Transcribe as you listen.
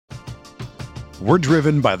We're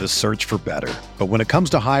driven by the search for better. But when it comes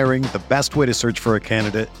to hiring, the best way to search for a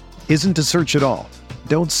candidate isn't to search at all.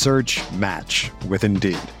 Don't search, match with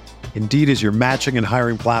Indeed. Indeed is your matching and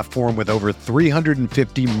hiring platform with over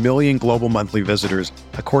 350 million global monthly visitors,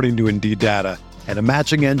 according to Indeed data, and a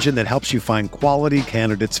matching engine that helps you find quality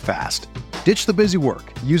candidates fast. Ditch the busy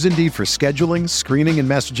work. Use Indeed for scheduling, screening, and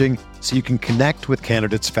messaging so you can connect with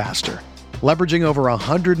candidates faster. Leveraging over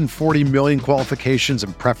 140 million qualifications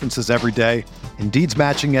and preferences every day, Indeed's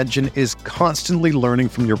matching engine is constantly learning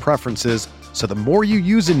from your preferences, so the more you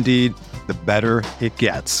use Indeed, the better it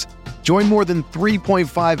gets. Join more than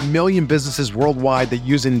 3.5 million businesses worldwide that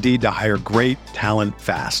use Indeed to hire great talent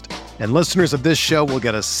fast. And listeners of this show will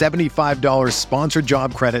get a $75 sponsored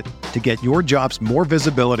job credit to get your jobs more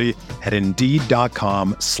visibility at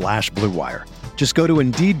Indeed.com/Blue Wire. Just go to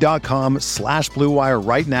Indeed.com/Blue Wire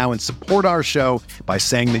right now and support our show by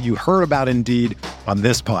saying that you heard about Indeed on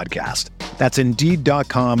this podcast. That's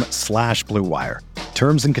Indeed.com/Blue Wire.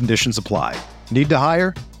 Terms and conditions apply. Need to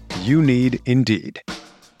hire? You need Indeed.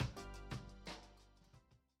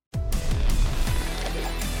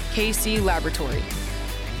 KC Laboratory,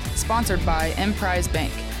 sponsored by Emprise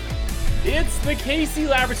Bank. It's the KC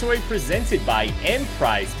Laboratory presented by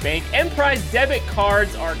Emprise Bank. Emprise debit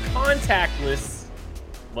cards are contactless,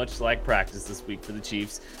 much like practice this week for the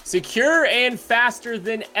Chiefs. Secure and faster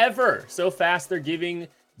than ever. So fast they're giving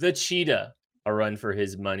the Cheetah a run for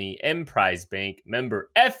his money. Emprise Bank,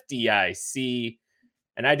 member FDIC.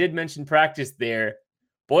 And I did mention practice there.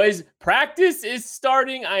 Boys, practice is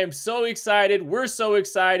starting. I am so excited. We're so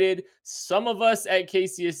excited. Some of us at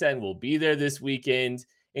KCSN will be there this weekend,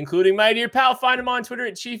 including my dear pal. Find him on Twitter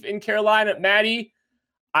at Chief in Carolina. Maddie,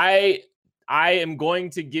 I am going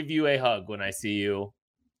to give you a hug when I see you.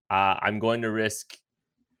 I'm going to risk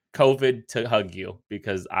COVID to hug you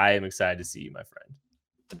because I am excited to see you, my friend.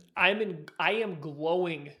 I am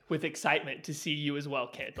glowing with excitement to see you as well,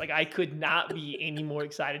 kid. Like, I could not be any more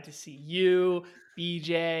excited to see you,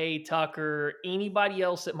 BJ, Tucker, anybody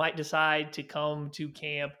else that might decide to come to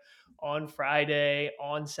camp on Friday,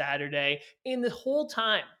 on Saturday. And the whole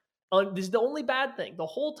time, this is the only bad thing. The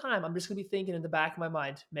whole time, I'm just going to be thinking in the back of my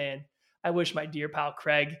mind, man, I wish my dear pal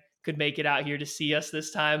Craig could make it out here to see us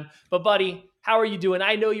this time. But buddy, how are you doing?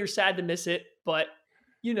 I know you're sad to miss it, but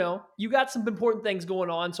you know, you got some important things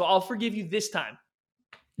going on, so I'll forgive you this time.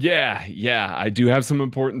 Yeah, I do have some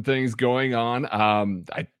important things going on.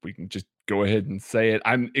 We can just go ahead and say it.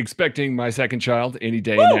 I'm expecting my second child any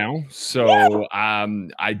day now, so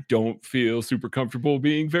I don't feel super comfortable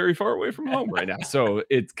being very far away from home right now. So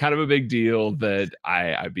it's kind of a big deal that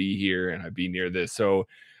I be here and I be near this. So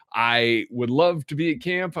I would love to be at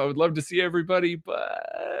camp. I would love to see everybody,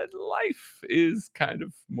 but life is kind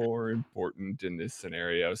of more important in this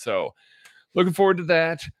scenario. So looking forward to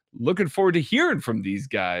that. Looking forward to hearing from these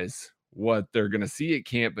guys what they're going to see at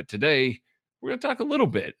camp. But today we're going to talk a little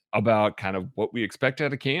bit about kind of what we expect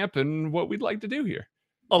out of camp and what we'd like to do here.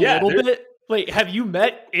 A little bit? Wait, have you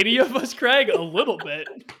met any of us, Craig? A little bit.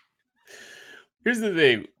 Here's the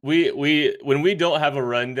thing. We when we don't have a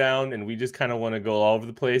rundown and we just kind of want to go all over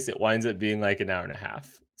the place, it winds up being like an hour and a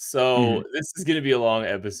half. So this is going to be a long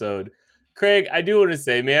episode. Craig, I do want to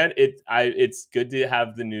say, man, it's good to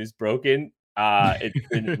have the news broken. It's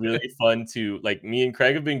been really fun to, like, me and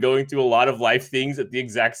Craig have been going through a lot of life things at the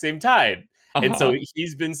exact same time. And so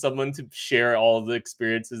he's been someone to share all of the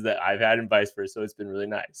experiences that I've had and vice versa. So it's been really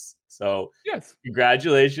nice. So yes,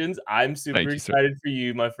 congratulations. I'm super excited for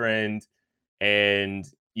you, my friend. And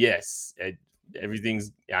yes,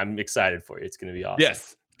 I'm excited for you. It's going to be awesome.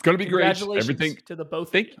 Yes, it's going to be great. Congratulations Everything to the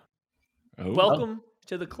both of you. Welcome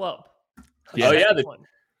to the club.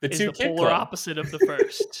 The two the polar opposite of the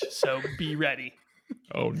first. So be ready.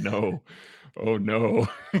 Oh no.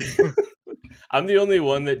 I'm the only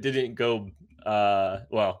one that didn't go.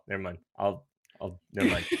 Well, never mind. I'll never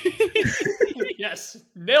mind. Yes,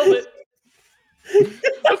 nailed it.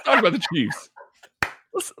 Let's talk about the Chiefs.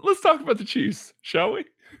 Let's talk about the Chiefs, shall we?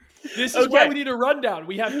 This is why we need a rundown.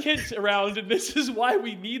 We have kids around, and this is why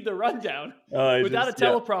we need the rundown. Without a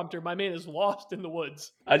teleprompter, my man is lost in the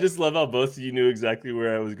woods. I just love how both of you knew exactly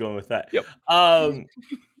where I was going with that. Yep.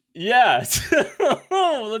 Yes.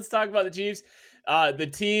 Let's talk about the Chiefs.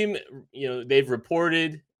 The team, they've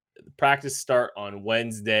reported practice start on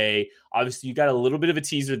Wednesday. Obviously, you got a little bit of a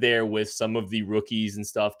teaser there with some of the rookies and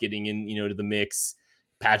stuff getting in, to the mix.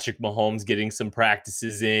 Patrick Mahomes getting some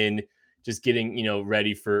practices in, just getting,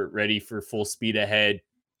 ready for full speed ahead.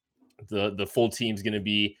 The full team's going to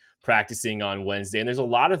be practicing on Wednesday. And there's a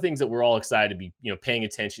lot of things that we're all excited to be, paying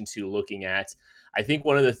attention to, looking at. I think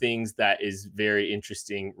one of the things that is very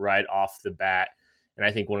interesting right off the bat, And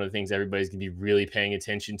I think one of the things everybody's going to be really paying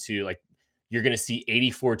attention to, like you're going to see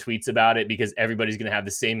 84 tweets about it because everybody's going to have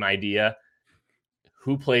the same idea.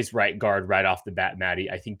 Who plays right guard right off the bat, Maddie?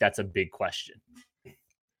 I think that's a big question.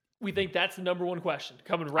 We think that's the number one question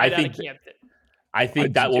coming right out of camp. I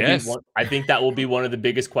think that will be one. I think that will be one of the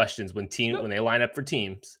biggest questions when they line up for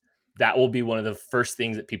teams. That will be one of the first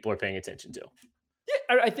things that people are paying attention to.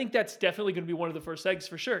 Yeah, I think that's definitely going to be one of the first eggs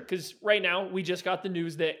for sure. Because right now we just got the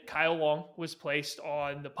news that Kyle Long was placed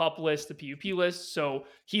on the PUP list, the PUP list. So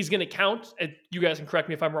he's going to count. You guys can correct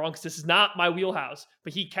me if I'm wrong, because this is not my wheelhouse.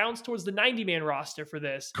 But he counts towards the 90-man roster for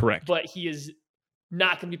this. Correct. But he is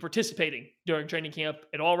not going to be participating during training camp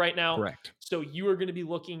at all right now. Correct. So you are going to be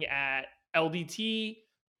looking at LDT,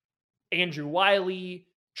 Andrew Wiley,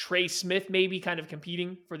 Trey Smith maybe kind of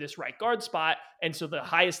competing for this right guard spot. And so the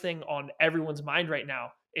highest thing on everyone's mind right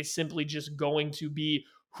now is simply just going to be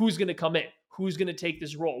who's going to come in, who's going to take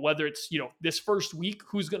this role, whether it's, this first week,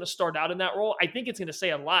 who's going to start out in that role. I think it's going to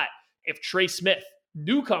say a lot if Trey Smith,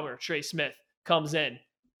 newcomer Trey Smith, comes in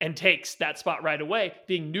and takes that spot right away,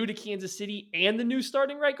 being new to Kansas City and the new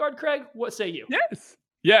starting right guard. Craig, what say you?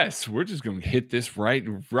 Yes, we're just going to hit this right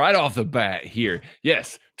off the bat here.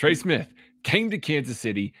 Yes, Trey Smith came to Kansas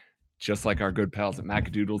City, just like our good pals at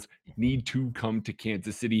Macadoodles need to come to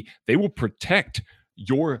Kansas City. They will protect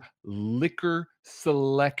your liquor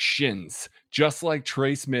selections, just like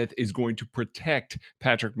Trey Smith is going to protect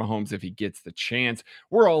Patrick Mahomes if he gets the chance.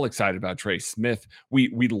 We're all excited about Trey Smith. We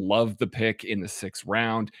love the pick in the 6th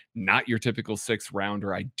round. Not your typical 6th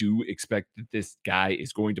rounder. I do expect that this guy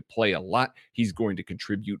is going to play a lot. He's going to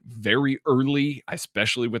contribute very early,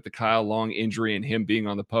 especially with the Kyle Long injury and him being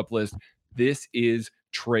on the PUP list. This is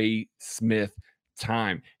Trey Smith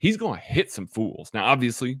time. He's going to hit some fools. Now,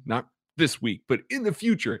 obviously, not this week, but in the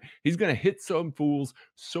future, he's going to hit some fools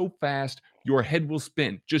so fast your head will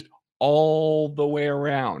spin just all the way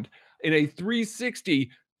around in a 360,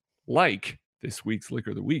 like this week's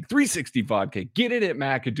Liquor of the Week, 360 vodka. Get it at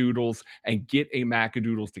Macadoodles and get a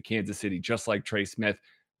Macadoodles to Kansas City, just like Trey Smith.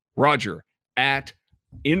 Roger at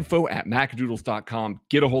info@macadoodles.com.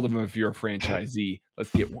 Get a hold of him if you're a franchisee.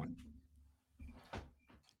 Let's get one.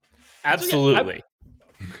 Absolutely.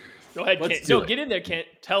 Go ahead, Kent. No, get in there, Kent.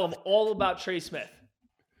 Tell them all about Trey Smith.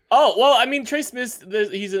 Oh, well, I mean, Trey Smith,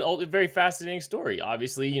 he's a very fascinating story.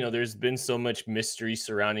 Obviously, there's been so much mystery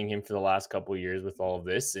surrounding him for the last couple of years with all of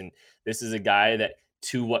this. And this is a guy that,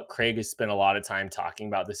 to what Craig has spent a lot of time talking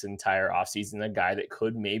about this entire offseason, a guy that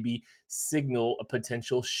could maybe signal a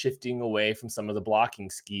potential shifting away from some of the blocking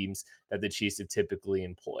schemes that the Chiefs have typically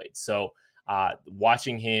employed. So,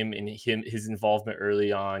 watching him and his involvement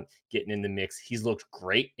early on, getting in the mix, he's looked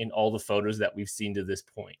great in all the photos that we've seen to this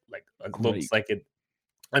point. Like, it looks like it.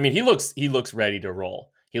 I mean, he looks ready to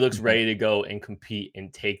roll. He looks ready to go and compete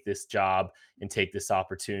and take this job and take this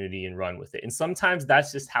opportunity and run with it. And sometimes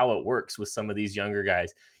that's just how it works with some of these younger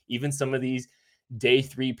guys, even some of these day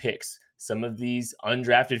 3 picks, some of these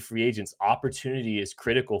undrafted free agents. Opportunity is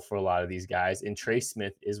critical for a lot of these guys. And Trey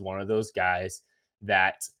Smith is one of those guys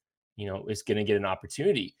that, is going to get an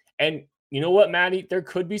opportunity. And you know what, Maddie? There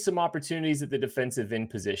could be some opportunities at the defensive end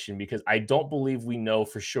position because I don't believe we know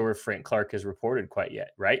for sure if Frank Clark has reported quite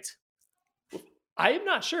yet, right? I am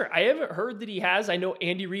not sure. I haven't heard that he has. I know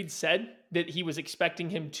Andy Reid said that he was expecting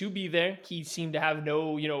him to be there. He seemed to have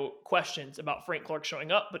no, questions about Frank Clark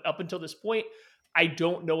showing up. But up until this point, I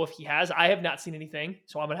don't know if he has. I have not seen anything.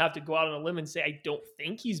 So I'm going to have to go out on a limb and say I don't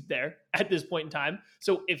think he's there at this point in time.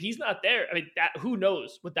 So if he's not there, I mean, who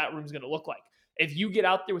knows what that room's going to look like. If you get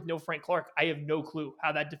out there with no Frank Clark, I have no clue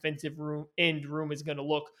how that defensive end room is going to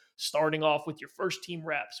look, starting off with your first team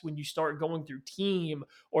reps, when you start going through team,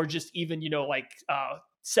 or just even,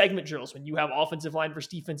 segment drills when you have offensive line versus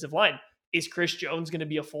defensive line. Is Chris Jones going to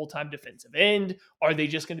be a full-time defensive end? Are they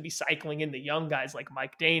just going to be cycling in the young guys like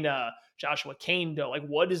Mike Dana, Joshua Kaindoh? Like,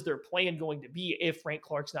 what is their plan going to be if Frank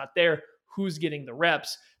Clark's not there? Who's getting the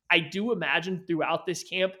reps? I do imagine throughout this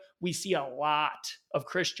camp, we see a lot of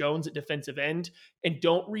Chris Jones at defensive end, and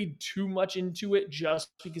don't read too much into it just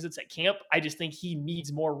because it's at camp. I just think he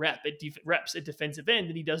needs more reps at defensive end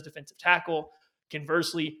than he does defensive tackle.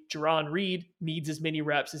 Conversely, Jarran Reed needs as many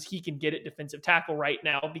reps as he can get at defensive tackle right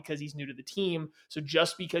now because he's new to the team. So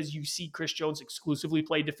just because you see Chris Jones exclusively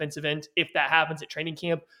play defensive end, if that happens at training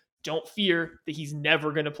camp, don't fear that he's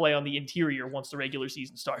never going to play on the interior once the regular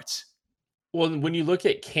season starts. Well, when you look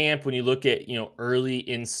at camp, when you look at, early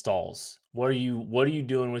installs, what are you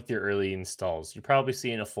doing with your early installs? You're probably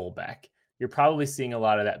seeing a fullback. You're probably seeing a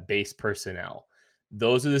lot of that base personnel.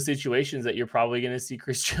 those are the situations that you're probably going to see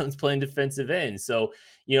Chris Jones playing defensive end. So,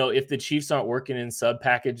 if the Chiefs aren't working in sub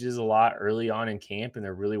packages a lot early on in camp and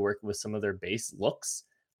they're really working with some of their base looks,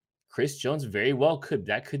 Chris Jones very well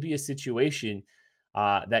that could be a situation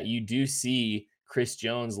that you do see Chris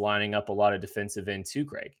Jones lining up a lot of defensive end too,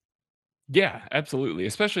 Greg. Yeah, absolutely.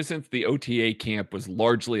 Especially since the OTA camp was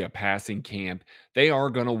largely a passing camp, they are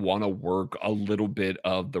going to want to work a little bit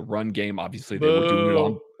of the run game. Obviously, they were doing it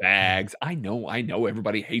on Boo. bags. I know.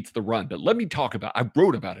 Everybody hates the run, but let me talk about. I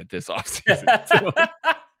wrote about it this offseason. So,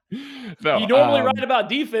 no, You normally write about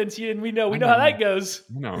defense, and we know how that goes.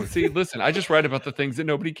 No, see, listen, I just write about the things that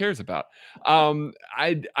nobody cares about.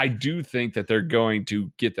 I do think that they're going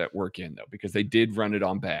to get that work in though, because they did run it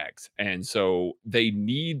on bags, and so they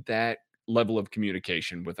need that level of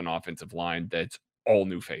communication with an offensive line that's all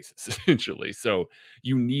new faces essentially. So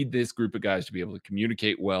you need this group of guys to be able to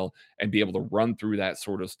communicate well and be able to run through that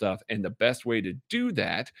sort of stuff. And the best way to do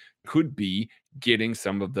that could be getting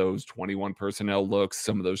some of those 21 personnel looks,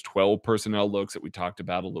 some of those 12 personnel looks that we talked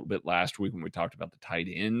about a little bit last week when we talked about the tight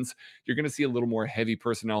ends. You're going to see a little more heavy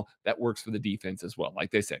personnel that works for the defense as well.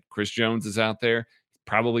 Like they said, Chris Jones is out there,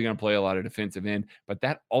 probably going to play a lot of defensive end, but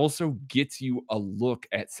that also gets you a look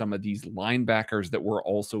at some of these linebackers that we're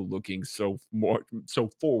also looking so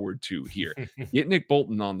forward to here. Get Nick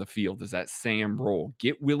Bolton on the field as that Sam role.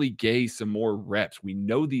 Get Willie Gay some more reps. We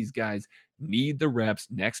know these guys need the reps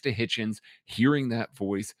next to Hitchens, hearing that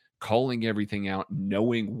voice, calling everything out,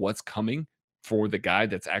 knowing what's coming for the guy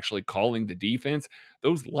that's actually calling the defense.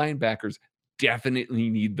 Those linebackers definitely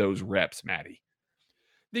need those reps, Maddie.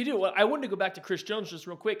 They do. Well, I wanted to go back to Chris Jones just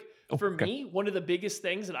real quick. For okay. me, one of the biggest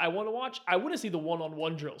things that I want to watch, I want to see the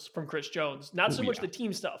one-on-one drills from Chris Jones, not so much the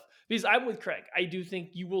team stuff. Because I'm with Craig. I do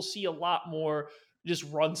think you will see a lot more just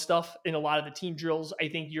run stuff in a lot of the team drills. I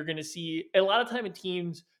think you're going to see a lot of time in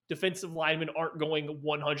teams, defensive linemen aren't going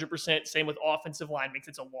 100%. Same with offensive linemen.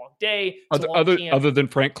 It's a long day. Other than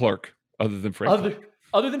Frank Clark. Other than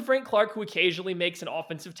Frank Clark, who occasionally makes an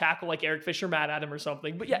offensive tackle like Eric Fisher mad at him or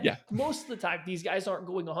something. But yeah, most of the time, these guys aren't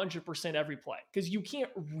going 100% every play because you can't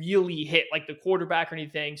really hit like the quarterback or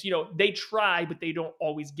anything. So, they try, but they don't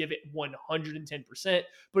always give it 110%.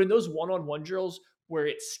 But in those one-on-one drills where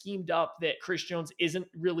it's schemed up that Chris Jones isn't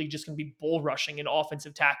really just going to be bull rushing an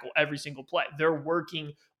offensive tackle every single play. They're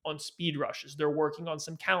working on speed rushes. They're working on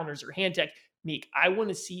some counters or hand tech. Meek, I want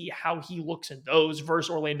to see how he looks in those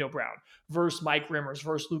versus Orlando Brown, versus Mike Rimmers,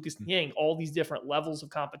 versus Lucas Niang, all these different levels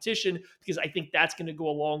of competition, because I think that's going to go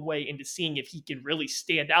a long way into seeing if he can really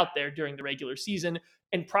stand out there during the regular season,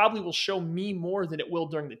 and probably will show me more than it will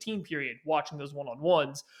during the team period watching those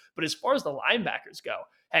one-on-ones. But as far as the linebackers go,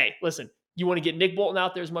 hey, listen, you want to get Nick Bolton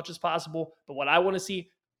out there as much as possible, but what I want to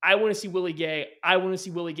see Willie Gay. I want to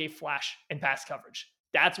see Willie Gay flash and pass coverage.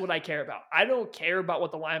 That's what I care about. I don't care about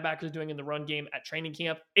what the linebackers are doing in the run game at training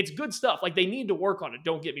camp. It's good stuff. Like, they need to work on it.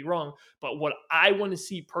 Don't get me wrong. But what I want to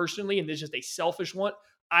see personally, and this is just a selfish one,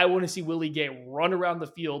 I want to see Willie Gay run around the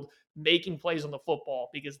field, making plays on the football,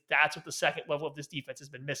 because that's what the second level of this defense has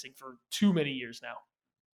been missing for too many years now.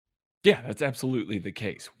 Yeah, that's absolutely the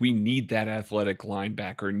case. We need that athletic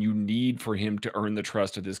linebacker, and you need for him to earn the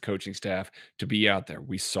trust of this coaching staff to be out there.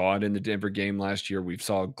 We saw it in the Denver game last year. We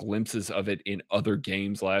saw glimpses of it in other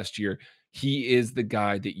games last year. He is the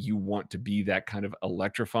guy that you want to be that kind of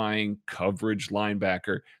electrifying coverage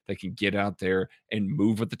linebacker that can get out there and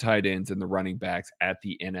move with the tight ends and the running backs at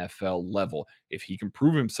the NFL level. If he can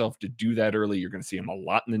prove himself to do that early, you're going to see him a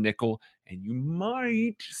lot in the nickel, and you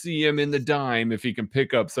might see him in the dime if he can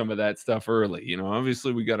pick up some of that stuff early.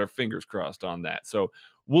 Obviously we got our fingers crossed on that. So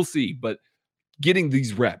we'll see. But getting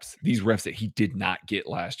these reps that he did not get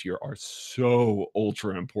last year are so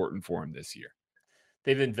ultra important for him this year.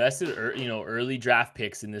 They've invested, early draft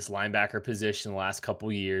picks in this linebacker position the last couple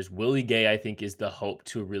of years. Willie Gay, I think, is the hope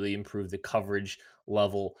to really improve the coverage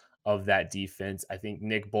level of that defense. I think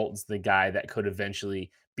Nick Bolton's the guy that could eventually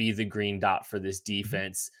be the green dot for this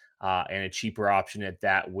defense, and a cheaper option at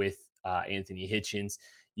that with Anthony Hitchens.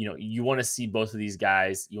 You want to see both of these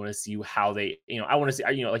guys. You want to see how they, I want to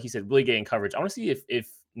see, like you said, Willie Gay in coverage. I want to see if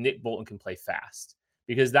Nick Bolton can play fast,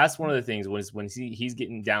 because that's one of the things when he's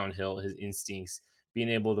getting downhill, his instincts, being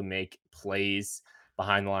able to make plays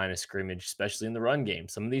behind the line of scrimmage, especially in the run game.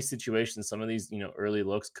 Some of these situations, some of these, early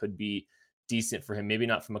looks could be decent for him. Maybe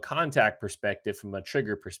not from a contact perspective, from a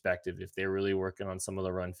trigger perspective. If they're really working on some of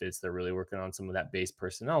the run fits, they're really working on some of that base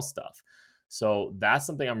personnel stuff. So that's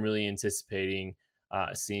something I'm really anticipating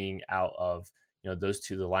seeing out of, those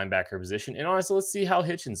two, the linebacker position. And honestly, let's see how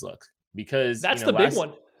Hitchens looks, because that's the big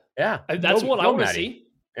one. Yeah. That's what I want to see.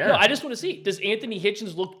 No, Yeah. I just want to see, does Anthony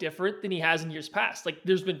Hitchens look different than he has in years past? Like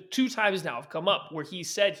there's been 2 times now have come up where he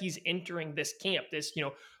said he's entering this camp, this,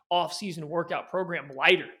 off-season workout program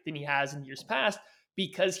lighter than he has in years past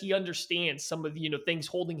because he understands some of the, things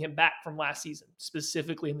holding him back from last season,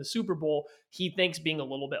 specifically in the Super Bowl. He thinks being a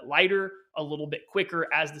little bit lighter, a little bit quicker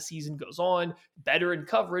as the season goes on, better in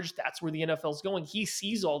coverage. That's where the NFL is going. He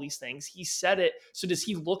sees all these things. He said it. So does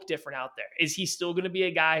he look different out there? Is he still going to be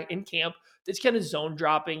a guy in camp that's kind of zone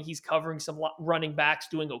dropping? He's covering some running backs,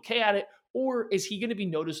 doing okay at it. Or is he going to be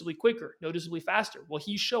noticeably quicker, noticeably faster? Will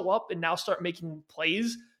he show up and now start making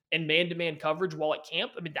plays and man-to-man coverage while at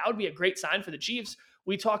camp? I mean, that would be a great sign for the Chiefs.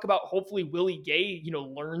 We talk about hopefully Willie Gay,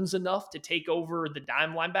 learns enough to take over the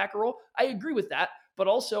dime linebacker role. I agree with that. But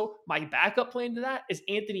also, my backup plan to that is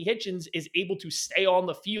Anthony Hitchens is able to stay on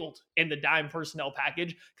the field in the dime personnel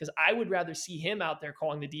package, because I would rather see him out there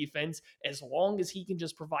calling the defense as long as he can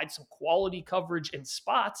just provide some quality coverage in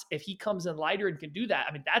spots. If he comes in lighter and can do that,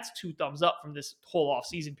 I mean, that's 2 thumbs up from this whole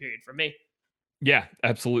offseason period for me. Yeah,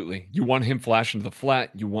 absolutely. You want him flashing to the flat.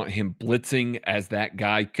 You want him blitzing as that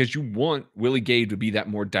guy because you want Willie Gay to be that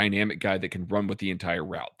more dynamic guy that can run with the entire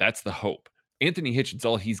route. That's the hope. Anthony Hitchens,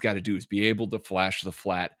 all he's got to do is be able to flash the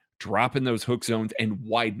flat, drop in those hook zones, and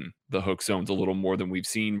widen the hook zones a little more than we've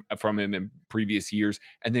seen from him in previous years,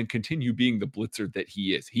 and then continue being the blitzer that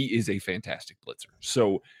he is. He is a fantastic blitzer.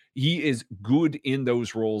 So he is good in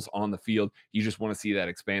those roles on the field. You just want to see that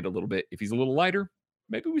expand a little bit. If he's a little lighter,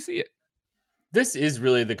 maybe we see it. This is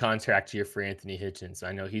really the contract year for Anthony Hitchens.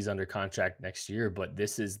 I know he's under contract next year, but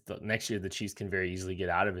this is the next year the Chiefs can very easily get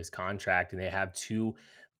out of his contract, and they have 2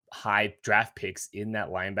 high draft picks in that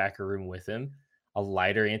linebacker room with him. A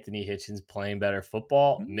lighter Anthony Hitchens playing better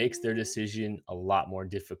football makes their decision a lot more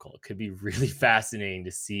difficult. It could be really fascinating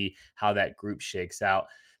to see how that group shakes out.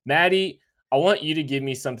 Maddie, I want you to give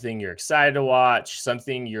me something you're excited to watch,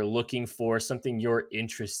 something you're looking for, something you're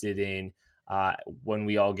interested in when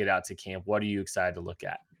we all get out to camp. What are you excited to look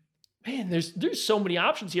at? Man, there's so many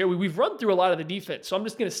options here. We've run through a lot of the defense, so I'm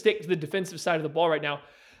just going to stick to the defensive side of the ball right now.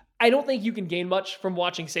 I don't think you can gain much from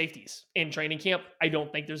watching safeties in training camp. I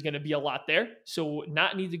don't think there's going to be a lot there, so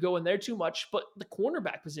not need to go in there too much. But the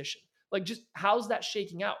cornerback position, like, just how's that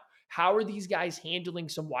shaking out? How are these guys handling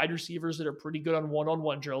some wide receivers that are pretty good on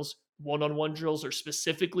one-on-one drills? One-on-one drills are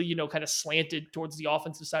specifically, kind of slanted towards the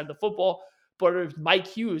offensive side of the football. But if Mike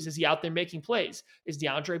Hughes, is he out there making plays? Is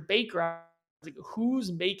DeAndre Baker, like,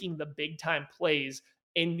 who's making the big time plays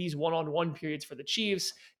in these one-on-one periods for the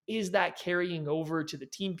Chiefs? Is that carrying over to the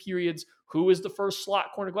team periods? Who is the first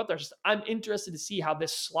slot corner go out there? I'm interested to see how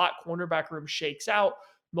this slot cornerback room shakes out.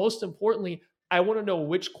 Most importantly, I want to know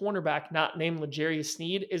which cornerback, not named L'Jarius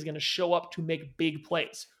Sneed, is going to show up to make big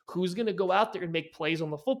plays. Who's going to go out there and make plays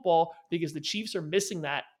on the football? Because the Chiefs are missing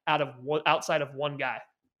that outside of one guy.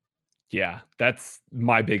 Yeah, that's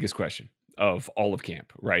my biggest question of all of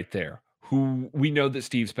camp right there. Who we know that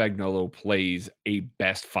Steve Spagnuolo plays a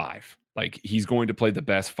best 5. Like, he's going to play the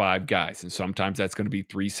best 5 guys. And sometimes that's going to be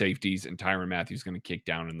 3 safeties and Tyrann Mathieu going to kick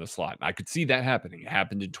down in the slot. And I could see that happening. It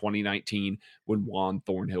happened in 2019 when Juan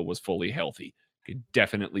Thornhill was fully healthy. Could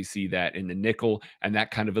definitely see that in the nickel, and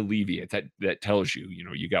that kind of alleviates that tells you,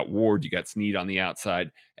 you got Ward, you got Sneed on the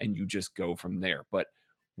outside, and you just go from there. But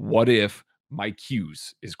what if Mike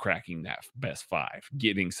Hughes is cracking that best 5,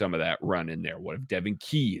 getting some of that run in there? What if Devin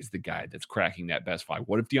Key is the guy that's cracking that best 5?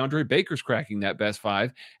 What if DeAndre Baker's cracking that best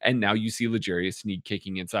 5? And now you see L'Jarius Sneed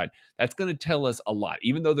kicking inside. That's going to tell us a lot,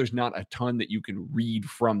 even though there's not a ton that you can read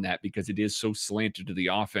from that because it is so slanted to the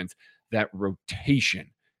offense. That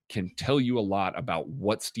rotation can tell you a lot about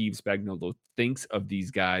what Steve Spagnuolo thinks of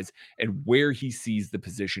these guys and where he sees the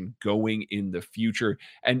position going in the future.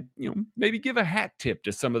 And, maybe give a hat tip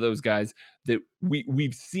to some of those guys that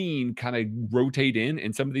we've seen kind of rotate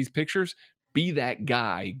in some of these pictures. Be that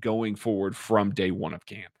guy going forward from day one of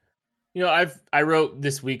camp. I wrote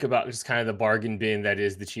this week about just kind of the bargain bin that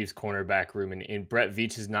is the Chiefs cornerback room, and Brett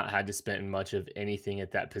Veach has not had to spend much of anything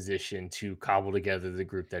at that position to cobble together the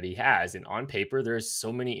group that he has. And on paper, there's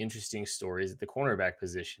so many interesting stories at the cornerback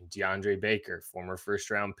position. DeAndre Baker, former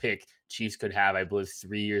first-round pick. Chiefs could have, I believe,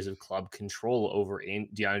 3 years of club control over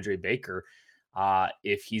DeAndre Baker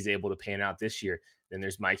if he's able to pan out this year. Then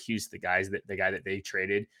there's Mike Hughes, the guy that they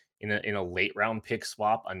traded in a late-round pick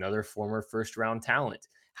swap, another former first-round talent.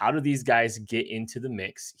 How do these guys get into the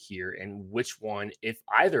mix here, and which one, if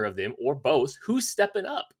either of them or both, who's stepping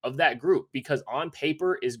up of that group? Because on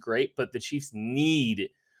paper is great, but the Chiefs need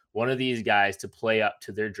one of these guys to play up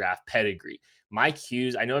to their draft pedigree. Mike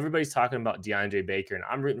Hughes, I know everybody's talking about DeAndre Baker, and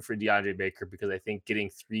I'm rooting for DeAndre Baker because I think getting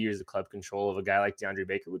 3 years of club control of a guy like DeAndre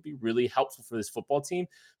Baker would be really helpful for this football team.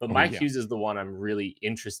 But Mike Hughes is the one I'm really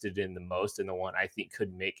interested in the most, and the one I think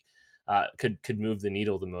could make could move the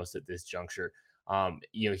needle the most at this juncture.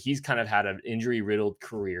 He's kind of had an injury-riddled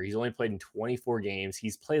career. He's only played in 24 games.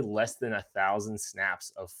 He's played less than 1,000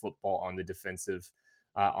 snaps of football on the defensive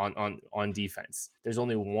on defense. There's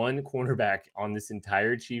only one cornerback on this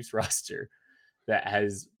entire Chiefs roster that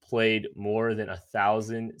has played more than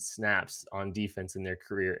 1,000 snaps on defense in their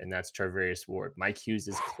career, and that's Charvarius Ward. Mike Hughes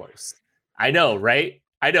is close. I know, right?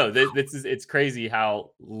 I know it's crazy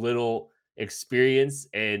how little experience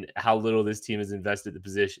and how little this team has invested in the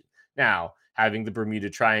position. Now, having the Bermuda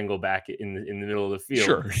Triangle back in the middle of the field,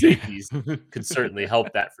 sure, safeties could certainly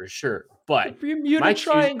help that for sure. But the Bermuda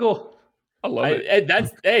Triangle. I love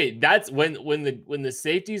it. That's when the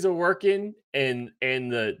safeties are working and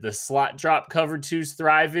the slot drop cover two's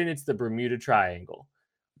thriving. It's the Bermuda Triangle.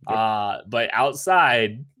 But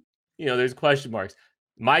outside, there's question marks.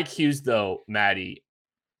 Mike Hughes, though, Maddie,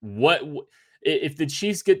 what if the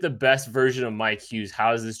Chiefs get the best version of Mike Hughes?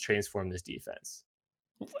 How does this transform this defense?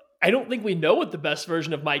 I don't think we know what the best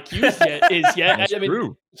version of Mike Hughes is yet.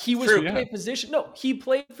 True. He was in a position. No, he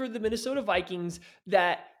played for the Minnesota Vikings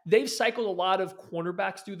that they've cycled a lot of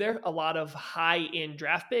cornerbacks through there, a lot of high-end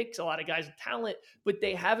draft picks, a lot of guys with talent, but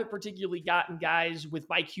they haven't particularly gotten guys with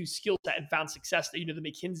Mike Hughes' skill set and found success. The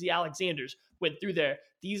Mackenzie Alexanders went through there.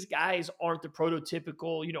 These guys aren't the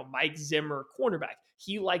prototypical, Mike Zimmer cornerback.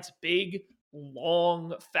 He likes big,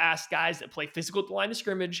 long, fast guys that play physical at the line of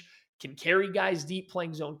scrimmage, can carry guys deep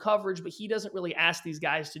playing zone coverage, but he doesn't really ask these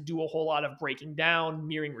guys to do a whole lot of breaking down,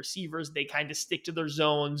 mirroring receivers. They kind of stick to their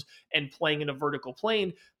zones and playing in a vertical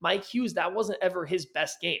plane. Mike Hughes, that wasn't ever his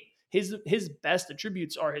best game. His best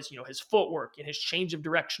attributes are his footwork and his change of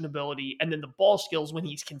direction ability, and then the ball skills when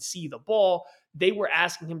he can see the ball. They were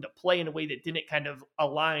asking him to play in a way that didn't kind of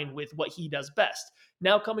align with what he does best.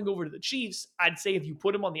 Now coming over to the Chiefs, I'd say if you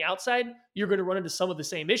put him on the outside, you're going to run into some of the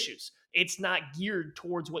same issues. It's not geared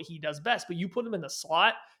towards what he does best, but you put him in the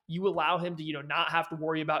slot, you allow him to, not have to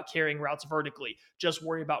worry about carrying routes vertically, just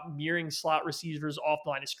worry about mirroring slot receivers off the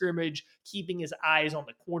line of scrimmage, keeping his eyes on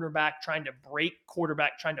the cornerback, trying to break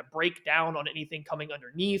down on anything coming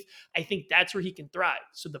underneath. I think that's where he can thrive.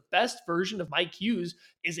 So the best version of Mike Hughes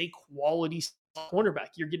is a quality cornerback.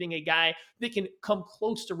 You're getting a guy that can come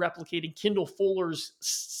close to replicating Kendall Fuller's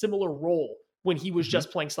similar role when he was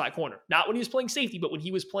just playing slot corner, not when he was playing safety, but when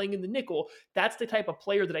he was playing in the nickel. That's the type of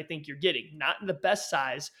player that I think you're getting. Not in the best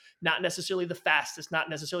size, not necessarily the fastest, not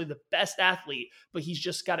necessarily the best athlete, but he's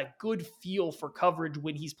just got a good feel for coverage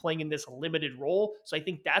when he's playing in this limited role. So I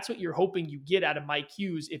think that's what you're hoping you get out of Mike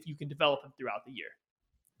Hughes if you can develop him throughout the year.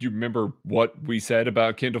 Do you remember what we said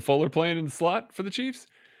about Kendall Fuller playing in the slot for the Chiefs?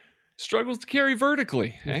 Struggles to carry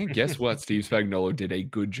vertically. And guess what? Steve Spagnuolo did a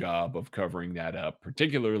good job of covering that up,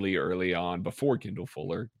 particularly early on before Kendall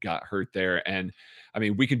Fuller got hurt there. And I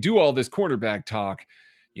mean, we could do all this cornerback talk,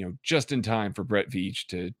 just in time for Brett Veach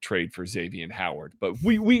to trade for Xavier Howard. But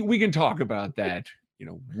we can talk about that,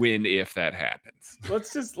 if that happens.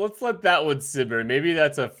 Let's let that one simmer. Maybe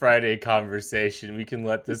that's a Friday conversation. We can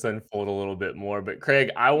let this unfold a little bit more. But Craig,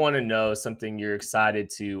 I want to know something you're excited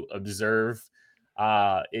to observe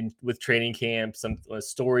with training camp, some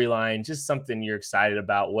storyline, just something you're excited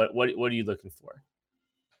about. What are you looking for?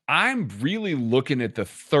 I'm really looking at the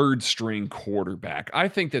third string quarterback. I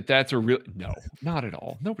think that's a real no, not at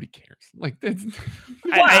all. Nobody cares. Like that's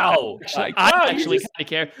wow. I actually kind of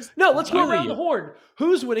care. No, let's go around the horn.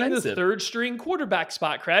 Who's winning the third string quarterback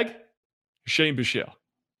spot, Craig? Shane Buechele.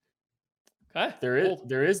 Okay.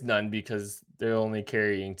 There is none because they're only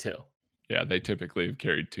carrying two. Yeah, they typically have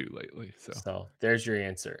carried two lately. So there's your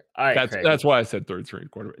answer. All right, that's why I said third string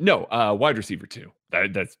quarterback. No, wide receiver two.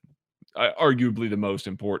 That's arguably the most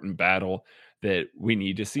important battle that we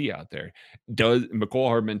need to see out there. Mecole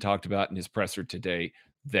Hardman talked about in his presser today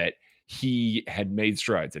that he had made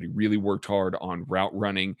strides, that he really worked hard on route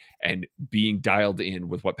running and being dialed in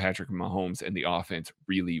with what Patrick Mahomes and the offense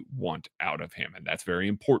really want out of him. And that's very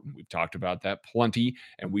important. We've talked about that plenty,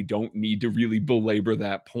 and we don't need to really belabor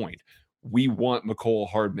that point. We want Mecole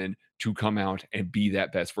Hardman to come out and be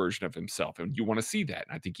that best version of himself. And you want to see that.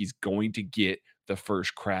 And I think he's going to get the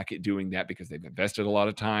first crack at doing that because they've invested a lot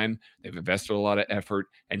of time, they've invested a lot of effort,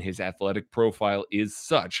 and his athletic profile is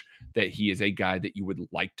such that he is a guy that you would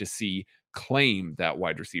like to see claim that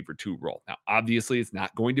wide receiver 2 role. Now, obviously, it's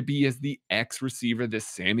not going to be as the X receiver, this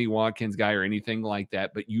Sammy Watkins guy or anything like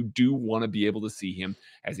that, but you do want to be able to see him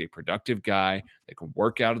as a productive guy that can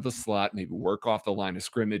work out of the slot, maybe work off the line of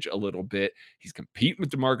scrimmage a little bit. He's competing with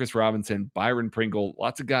Demarcus Robinson, Byron Pringle,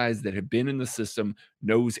 lots of guys that have been in the system,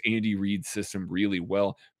 knows Andy Reid's system really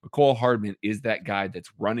well. Mecole Hardman is that guy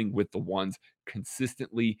that's running with the ones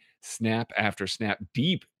consistently, snap after snap,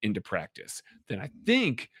 deep into practice. Then I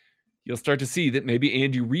think you'll start to see that maybe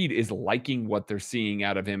Andy Reid is liking what they're seeing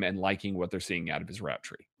out of him and liking what they're seeing out of his route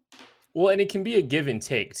tree. Well, and it can be a give and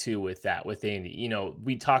take too with that, with Andy.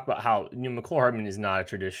 We talk about how Mecole Hardman is not a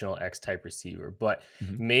traditional X type receiver, but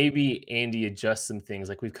maybe Andy adjusts some things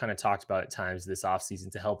like we've kind of talked about at times this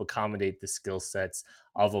offseason to help accommodate the skill sets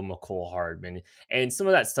of a Mecole Hardman. And some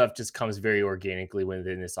of that stuff just comes very organically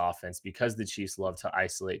within this offense because the Chiefs love to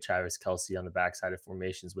isolate Travis Kelce on the backside of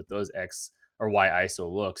formations with those X or Y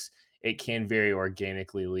ISO looks. It can very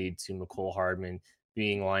organically lead to Mecole Hardman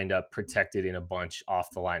being lined up, protected in a bunch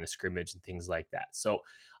off the line of scrimmage and things like that. So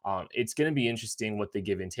it's going to be interesting what they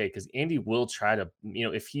give and take because Andy will try to,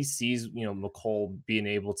 if he sees, Mecole being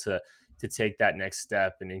able to take that next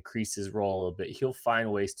step and increase his role a little bit, he'll find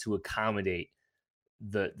ways to accommodate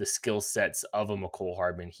the skill sets of a Mecole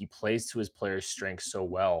Hardman. He plays to his players' strengths so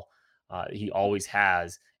well. He always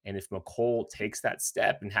has. And if Mecole takes that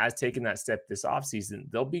step and has taken that step this offseason,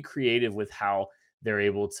 they'll be creative with how they're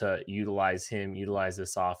able to utilize him, utilize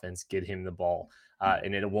this offense, get him the ball.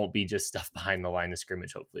 And it won't be just stuff behind the line of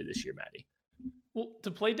scrimmage, hopefully, this year, Maddie. Well,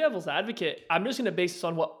 to play devil's advocate, I'm just going to base this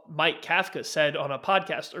on what Mike Kafka said on a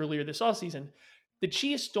podcast earlier this offseason. The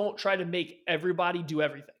Chiefs don't try to make everybody do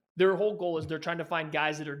everything. Their whole goal is they're trying to find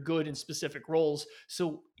guys that are good in specific roles.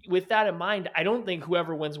 So with that in mind, I don't think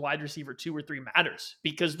whoever wins wide receiver 2 or 3 matters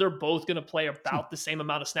because they're both going to play about the same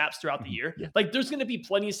amount of snaps throughout the year. Yeah. Like there's going to be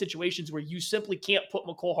plenty of situations where you simply can't put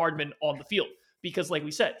Mecole Hardman on the field because like we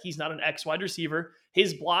said, he's not an X wide receiver.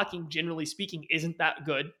 His blocking, generally speaking, isn't that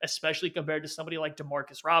good, especially compared to somebody like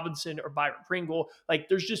Demarcus Robinson or Byron Pringle. Like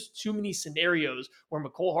there's just too many scenarios where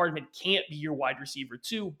Mecole Hardman can't be your wide receiver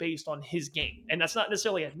 2 based on his game. And that's not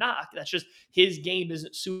necessarily a knock. That's just his game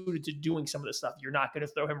isn't suited to doing some of this stuff. You're not going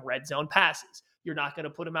to throw him red zone passes. You're not going to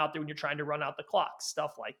put him out there when you're trying to run out the clock,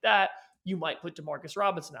 stuff like that. You might put Demarcus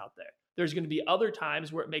Robinson out there. There's going to be other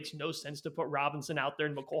times where it makes no sense to put Robinson out there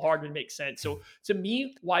and Mecole Hardman makes sense. So to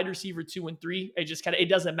me, wide receiver 2 and 3, it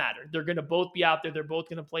doesn't matter. They're going to both be out there. They're both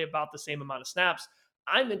going to play about the same amount of snaps.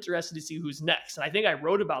 I'm interested to see who's next. And I think I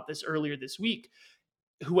wrote about this earlier this week.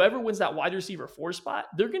 Whoever wins that wide receiver 4 spot,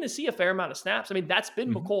 they're going to see a fair amount of snaps. I mean, that's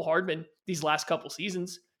been Mecole Hardman these last couple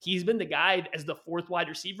seasons. He's been the guy as the 4th wide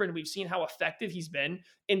receiver, and we've seen how effective he's been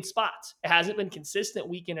in spots. It hasn't been consistent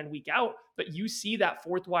week in and week out, but you see that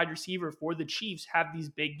 4th wide receiver for the Chiefs have these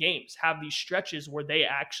big games, have these stretches where they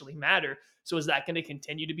actually matter. So is that going to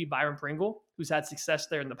continue to be Byron Pringle, who's had success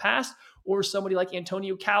there in the past, or somebody like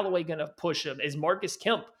Antonio Callaway going to push him? Is Marcus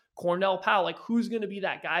Kemp, Cornell Powell, like who's going to be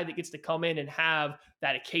that guy that gets to come in and have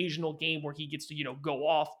that occasional game where he gets to, go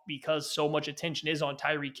off because so much attention is on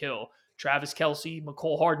Tyreek Hill, Travis Kelce,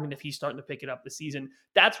 Mecole Hardman, if he's starting to pick it up this season.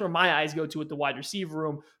 That's where my eyes go to at the wide receiver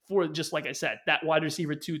room for, just like I said, that wide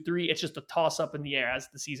receiver 2, 3. It's just a toss up in the air as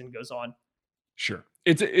the season goes on. Sure.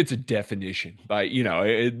 It's a definition by,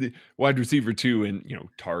 wide receiver 2 and,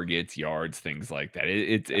 targets, yards, things like that.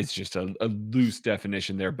 It's just a loose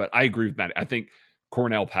definition there, but I agree with Matt. I think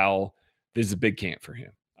Cornell Powell, this is a big camp for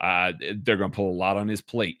him. They're going to pull a lot on his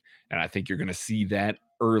plate, and I think you're going to see that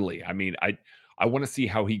early. I mean, I want to see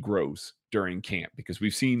how he grows during camp because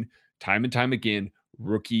we've seen time and time again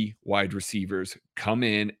rookie wide receivers come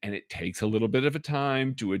in and it takes a little bit of a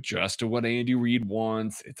time to adjust to what Andy Reid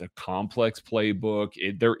wants. It's a complex playbook.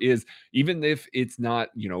 There is, even if it's not,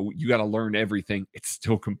 you got to learn everything, it's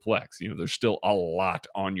still complex. There's still a lot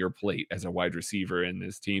on your plate as a wide receiver in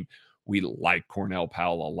this team. We like Cornell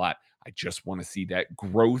Powell a lot. I just want to see that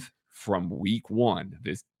growth from week 1,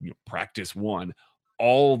 this practice 1,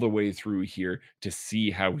 all the way through here to see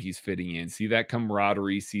how he's fitting in, see that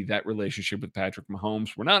camaraderie, see that relationship with Patrick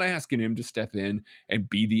Mahomes. We're not asking him to step in and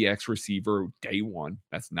be the X receiver day 1.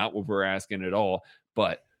 That's not what we're asking at all,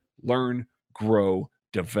 but learn, grow,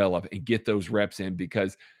 develop, and get those reps in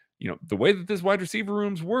because, the way that this wide receiver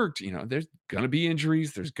room's worked, there's going to be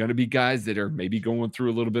injuries. There's going to be guys that are maybe going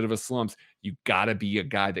through a little bit of a slumps. You got to be a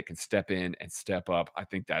guy that can step in and step up. I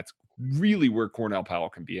think that's really where Cornell Powell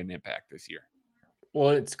can be an impact this year. Well,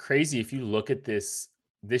 it's crazy if you look at this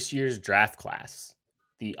year's draft class,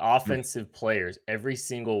 the offensive players, every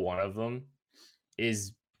single one of them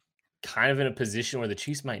is kind of in a position where the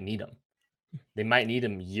Chiefs might need them. They might need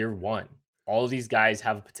them year 1. all of these guys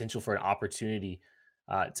have a potential for an opportunity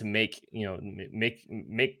to make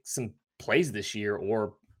make some plays this year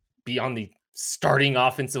or be on the starting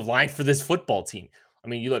offensive line for this football team. I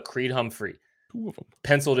mean, you look, Creed Humphrey, 2 of them.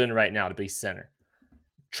 penciled in right now to be center.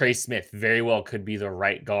 Trey Smith very well could be the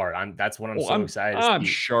right guard. That's what I'm Oh, so excited to I'm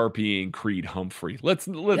see. Sharpieing Creed Humphrey. Let's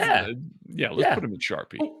Yeah. let's Yeah. put him in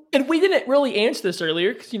Sharpie. Oh, and we didn't really answer this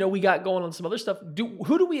earlier because we got going on some other stuff.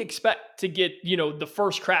 Who do we expect to get the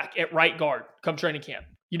first crack at right guard come training camp?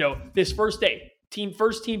 This first day,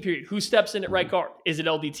 first team period. Who steps in at right guard? Is it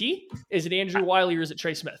LDT? Is it Andrew Wiley or is it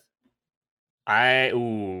Trey Smith?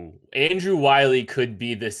 Andrew Wiley could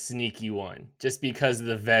be the sneaky one just because of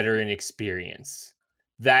the veteran experience.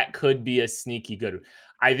 That could be a sneaky good one.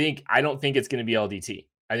 I don't think it's going to be LDT.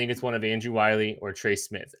 I think it's one of Andrew Wiley or Trey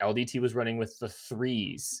Smith. LDT was running with the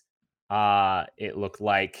threes. It looked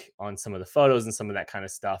like on some of the photos and some of that kind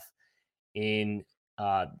of stuff in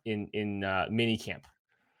mini camp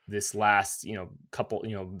this last couple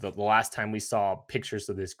the last time we saw pictures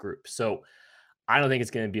of this group. So I don't think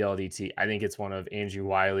it's going to be LDT. I think it's one of Andrew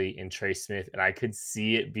Wiley and Trey Smith, and I could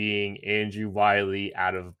see it being Andrew Wiley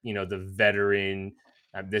out of the veteran.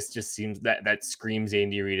 This just seems that screams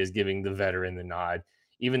Andy Reid is giving the veteran the nod,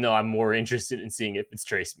 even though I'm more interested in seeing if it's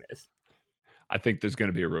Trey Smith. I think there's going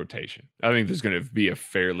to be a rotation. I think there's going to be a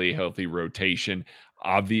fairly healthy rotation.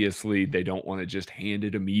 Obviously, they don't want to just hand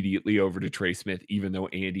it immediately over to Trey Smith, even though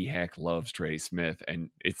Andy Heck loves Trey Smith, and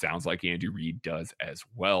it sounds like Andy Reid does as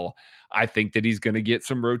well. I think that he's going to get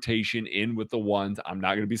some rotation in with the ones. I'm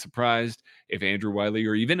not going to be surprised if Andrew Wiley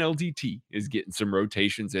or even LDT is getting some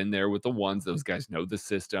rotations in there with the ones. Those guys know the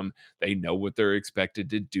system. They know what they're expected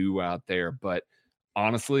to do out there. But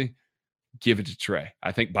honestly, give it to Trey.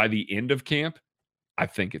 I think by the end of camp, I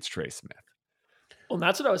think it's Trey Smith. Well,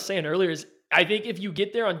 that's what I was saying earlier is I think if you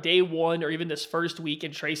get there on day one or even this first week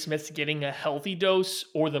and Trey Smith's getting a healthy dose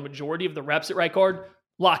or the majority of the reps at right guard,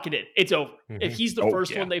 lock it in. It's over. Mhm. If he's the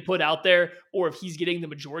first one they put out there or if he's getting the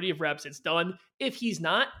majority of reps, it's done. If he's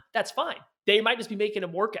not, that's fine. They might just be making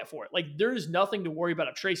him work for it. Like there's nothing to worry about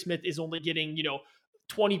if Trey Smith is only getting,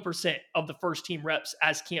 20% of the first team reps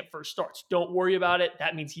as camp first starts. Don't worry about it.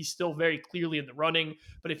 That means he's still very clearly in the running.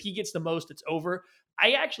 But if he gets the most, it's over.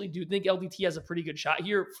 I actually do think LDT has a pretty good shot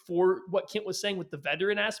here for what Kent was saying with the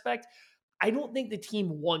veteran aspect. I don't think the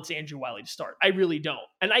team wants Andrew Wiley to start. I really don't.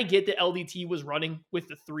 And I get that LDT was running with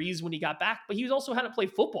the threes when he got back, but he was also hadn't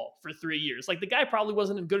played football for 3 years. Like the guy probably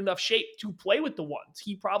wasn't in good enough shape to play with the ones.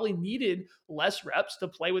 He probably needed less reps to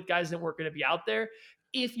play with guys that weren't going to be out there.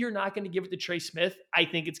 If you're not going to give it to Trey Smith, I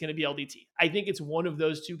think it's going to be LDT. I think it's one of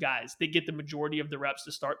those two guys that get the majority of the reps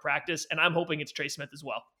to start practice, and I'm hoping it's Trey Smith as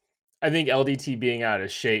well. I think LDT being out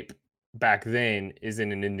of shape back then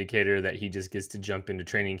isn't an indicator that he just gets to jump into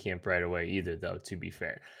training camp right away either, though, to be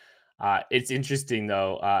fair. It's interesting,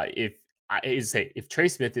 though, if Trey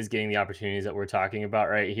Smith is getting the opportunities that we're talking about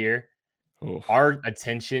right here, our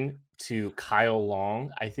attention to Kyle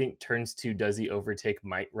Long, I think, turns to does he overtake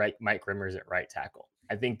Mike Rimmers at right tackle?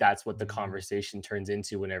 I think that's what the conversation turns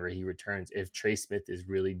into whenever he returns. If Trey Smith is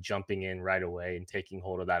really jumping in right away and taking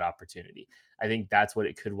hold of that opportunity, I think that's what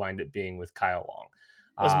it could wind up being with Kyle Long.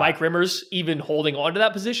 Was Mike Rimmers even holding on to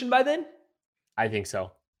that position by then? I think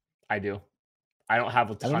so. I do. I don't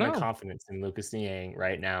have a ton of confidence in Lucas Niang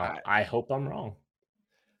right now. I hope I'm wrong.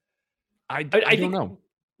 I don't know.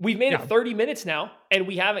 We've made it 30 minutes now, and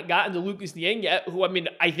we haven't gotten to Lucas Niang yet, who,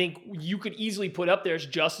 I think you could easily put up there as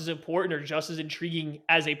just as important or just as intriguing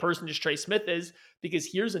as a person as Trey Smith is, because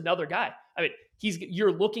here's another guy.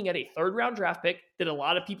 You're looking at a third-round draft pick that a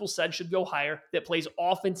lot of people said should go higher, that plays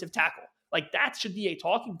offensive tackle. Like, that should be a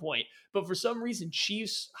talking point. But for some reason,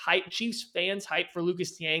 Chiefs fans' hype for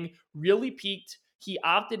Lucas Niang really peaked. He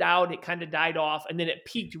opted out. It kind of died off. And then it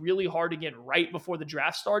peaked really hard again right before the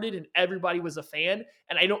draft started. And everybody was a fan.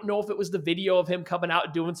 And I don't know if it was the video of him coming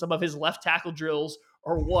out doing some of his left tackle drills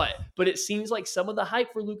or what. But it seems like some of the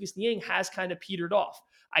hype for Lucas Niang has kind of petered off.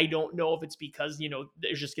 I don't know if it's because,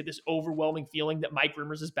 there's just get this overwhelming feeling that Mike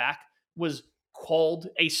Rimmers is back, was called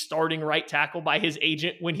a starting right tackle by his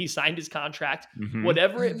agent when he signed his contract. Mm-hmm.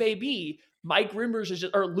 Whatever it may be, Mike Rimmers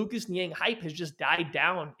Lucas Niang hype has just died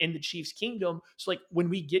down in the Chiefs kingdom. So like when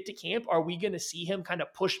we get to camp, are we going to see him kind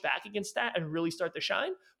of push back against that and really start to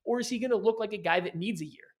shine? Or is he going to look like a guy that needs a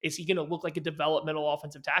year? Is he going to look like a developmental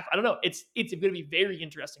offensive tackle? I don't know. It's going to be very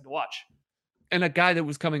interesting to watch. And a guy that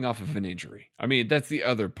was coming off of an injury. That's the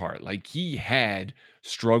other part. Like he had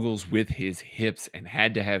struggles with his hips and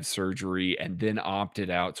had to have surgery and then opted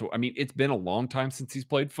out. So, it's been a long time since he's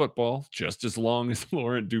played football, just as long as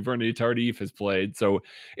Laurent Duvernay-Tardif has played. So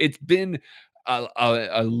it's been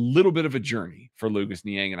a little bit of a journey for Lucas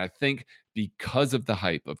Niang. And I think because of the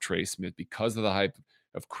hype of Trey Smith, because of the hype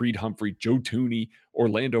of Creed Humphrey, Joe Thuney,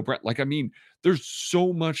 Orlando Brett, like, I mean, there's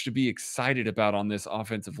so much to be excited about on this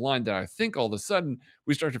offensive line that I think all of a sudden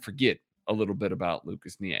we start to forget a little bit about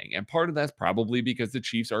Lucas Niang. And part of that's probably because the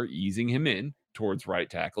Chiefs are easing him in towards right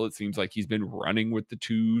tackle. It seems like he's been running with the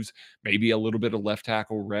twos, maybe a little bit of left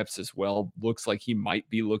tackle reps as well. Looks like he might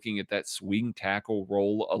be looking at that swing tackle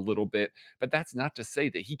role a little bit, but that's not to say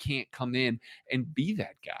that he can't come in and be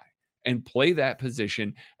that guy and play that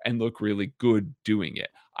position and look really good doing it.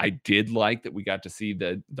 I did like that we got to see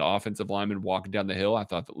the offensive lineman walking down the hill. I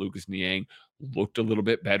thought that Lucas Niang looked a little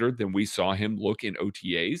bit better than we saw him look in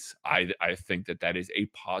OTAs. I think that is a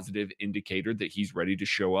positive indicator that he's ready to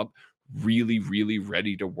show up, really, really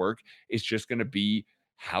ready to work. It's just going to be,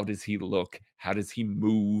 how does he look? How does he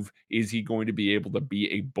move? Is he going to be able to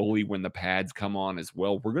be a bully when the pads come on as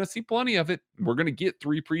well? We're going to see plenty of it. We're going to get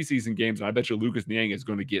 3 preseason games, and I bet you Lucas Niang is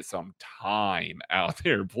going to get some time out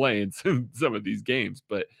there playing some of these games.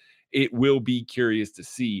 But it will be curious to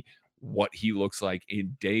see what he looks like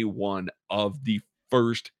in day 1 of the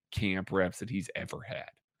first camp reps that he's ever had.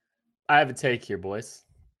 I have a take here, boys.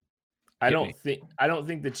 I don't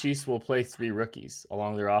think the Chiefs will play 3 rookies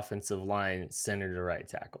along their offensive line, center to right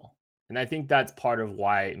tackle. And I think that's part of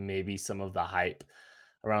why maybe some of the hype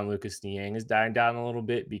around Lucas Niang is dying down a little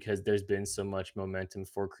bit, because there's been so much momentum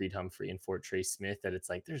for Creed Humphrey and for Trey Smith that it's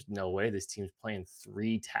like, there's no way this team's playing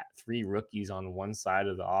 3 rookies on one side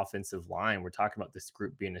of the offensive line. We're talking about this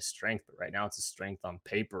group being a strength, but right now it's a strength on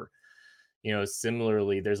paper.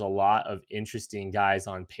 Similarly, there's a lot of interesting guys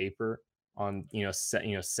on paper on,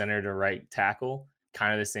 center to right tackle,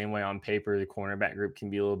 kind of the same way on paper the cornerback group can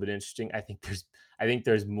be a little bit interesting. I think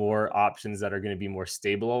there's more options that are going to be more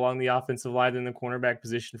stable along the offensive line than the cornerback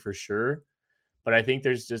position for sure. But I think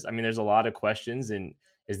there's a lot of questions. And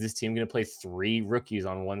is this team going to play 3 rookies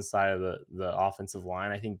on one side of the offensive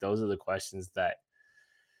line? I think those are the questions that,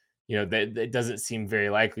 that doesn't seem very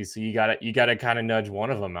likely. So you gotta kind of nudge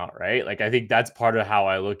one of them out, right? Like, I think that's part of how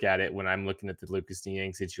I look at it when I'm looking at the Lucas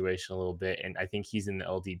Niang situation a little bit. And I think he's in the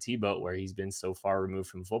LDT boat where he's been so far removed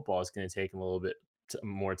from football. It's going to take him a little bit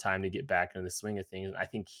more time to get back into the swing of things. I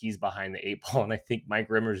think he's behind the 8 ball. And I think Mike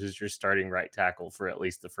Rimmers is your starting right tackle for at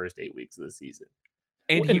least the first 8 weeks of the season.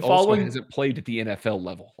 And he also hasn't played at the NFL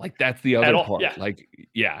level. Like, that's the other part. Yeah. Like,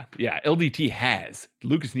 yeah. LDT has.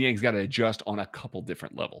 Lucas Niang's got to adjust on a couple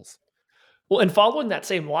different levels. Well, and following that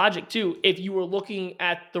same logic too, if you were looking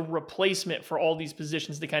at the replacement for all these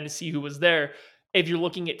positions to kind of see who was there, if you're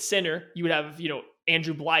looking at center, you would have,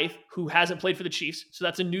 Andrew Blythe, who hasn't played for the Chiefs. So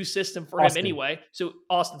that's a new system for him anyway. So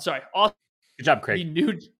Austin. Good job,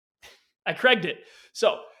 Craig. I Craiged it.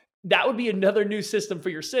 So that would be another new system for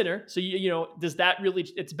your center. So, does that really,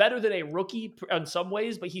 it's better than a rookie in some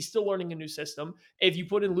ways, but he's still learning a new system. If you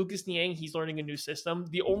put in Lucas Niang, he's learning a new system.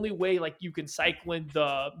 The only way you can cycle in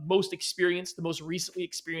the most experienced, the most recently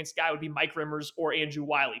experienced guy would be Mike Rimmers or Andrew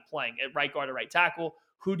Wiley playing at right guard or right tackle.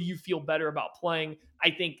 Who do you feel better about playing?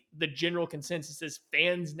 I think the general consensus is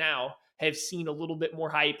fans now have seen a little bit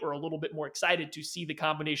more hype or a little bit more excited to see the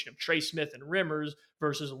combination of Trey Smith and Rimmers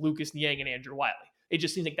versus Lucas Niang and Andrew Wiley. It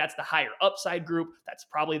just seems like that's the higher upside group. That's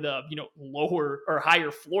probably the, lower or higher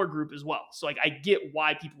floor group as well. So I get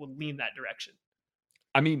why people would lean that direction.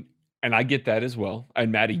 I mean, and I get that as well. And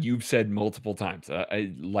Maddie, you've said multiple times,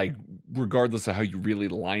 regardless of how you really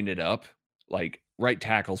line it up, right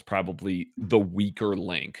tackle's probably the weaker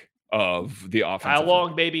link of the offense. Kyle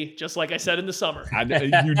Long, baby, just like I said in the summer.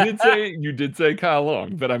 You did say Kyle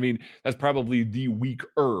Long, but I mean, that's probably the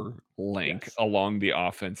weaker link along the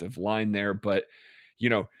offensive line there. But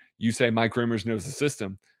you say Mike Rimmers knows the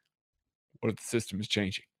system. What if the system is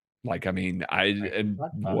changing? What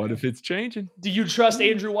if it's changing? Do you trust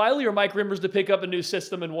Andrew Wiley or Mike Rimmers to pick up a new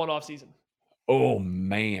system in one offseason? Oh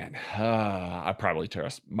man, I probably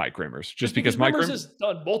trust Mike Rimmers because Mike Rimmers has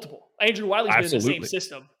done multiple. Andrew Wiley's been in the same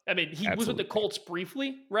system. I mean, he was with the Colts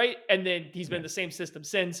briefly, right? And then he's been in the same system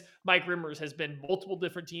since. Mike Rimmers has been multiple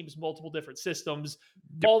different teams, multiple different systems.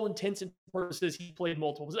 Yep. All intents and purposes, he played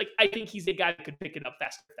multiple. I think he's a guy that could pick it up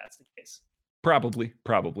faster if that's the case. Probably,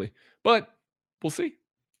 but we'll see.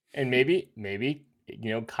 And maybe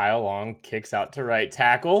Kyle Long kicks out to right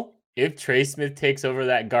tackle if Trey Smith takes over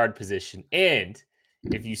that guard position. And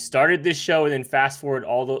if you started this show and then fast forward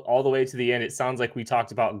all the way to the end, it sounds like we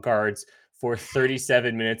talked about guards for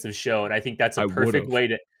 37 minutes of show. And I think that's a perfect way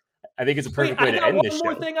to end the show. One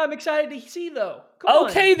more thing I'm excited to see, though.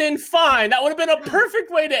 Okay, then fine. That would have been a perfect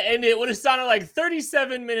way to end it. It would have sounded like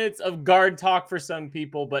 37 minutes of guard talk for some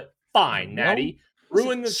people, but fine, Natty.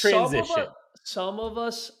 Ruin the transition. Some of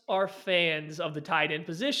us are fans of the tight end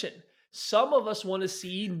position. Some of us want to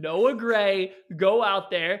see Noah Gray go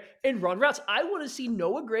out there and run routes. I want to see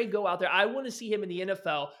Noah Gray go out there. I want to see him in the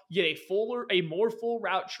NFL get a more full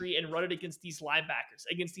route tree and run it against these linebackers,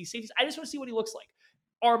 against these safeties. I just want to see what he looks like.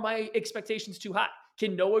 Are my expectations too high?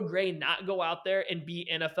 Can Noah Gray not go out there and be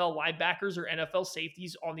NFL linebackers or NFL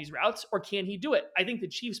safeties on these routes, or can he do it? I think the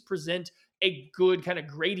Chiefs present a good kind of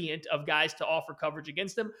gradient of guys to offer coverage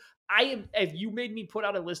against them. If you made me put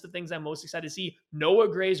out a list of things I'm most excited to see, Noah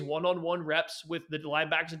Gray's one-on-one reps with the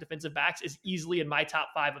linebackers and defensive backs is easily in my top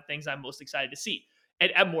 5 of things I'm most excited to see.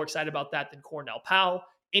 And I'm more excited about that than Cornell Powell,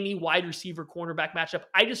 any wide receiver cornerback matchup.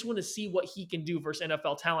 I just want to see what he can do versus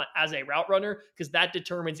NFL talent as a route runner, because that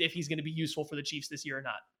determines if he's going to be useful for the Chiefs this year or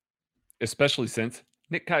not. Especially since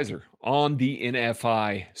Nick Keizer on the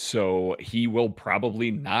NFI, so he will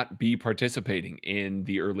probably not be participating in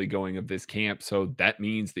the early going of this camp. So that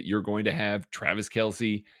means that you're going to have Travis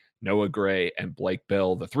Kelce, Noah Gray, and Blake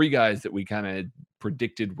Bell, the 3 guys that we kind of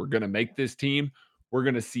predicted were going to make this team. We're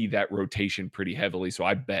going to see that rotation pretty heavily. So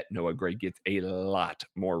I bet Noah Gray gets a lot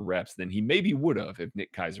more reps than he maybe would have if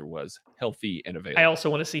Nick Keizer was healthy and available. I also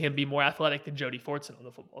want to see him be more athletic than Jody Fortson on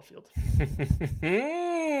the football field.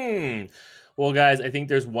 Well, guys, I think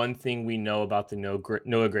there's one thing we know about the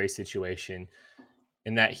Noah Gray situation,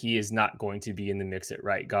 and that he is not going to be in the mix at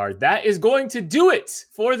right guard. That is going to do it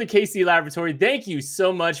for the KC Laboratory. Thank you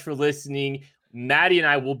so much for listening. Maddie and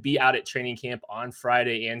I will be out at training camp on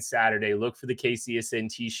Friday and Saturday. Look for the KCSN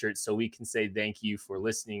t-shirt so we can say thank you for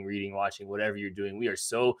listening, reading, watching, whatever you're doing. We are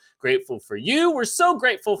so grateful for you. We're so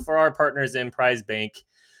grateful for our partners Emprise Bank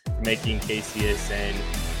for making KCSN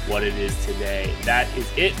what it is today. That is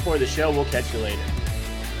it for the show. We'll catch you later.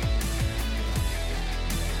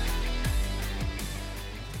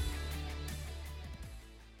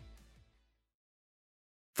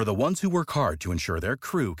 For the ones who work hard to ensure their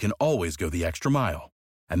crew can always go the extra mile,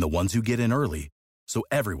 and the ones who get in early so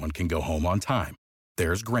everyone can go home on time,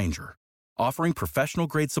 there's Grainger, offering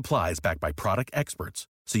professional-grade supplies backed by product experts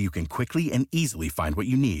so you can quickly and easily find what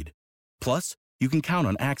you need. Plus, you can count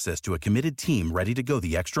on access to a committed team ready to go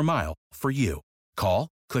the extra mile for you. Call,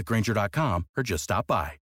 click Grainger.com, or just stop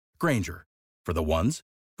by. Grainger, for the ones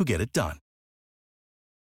who get it done.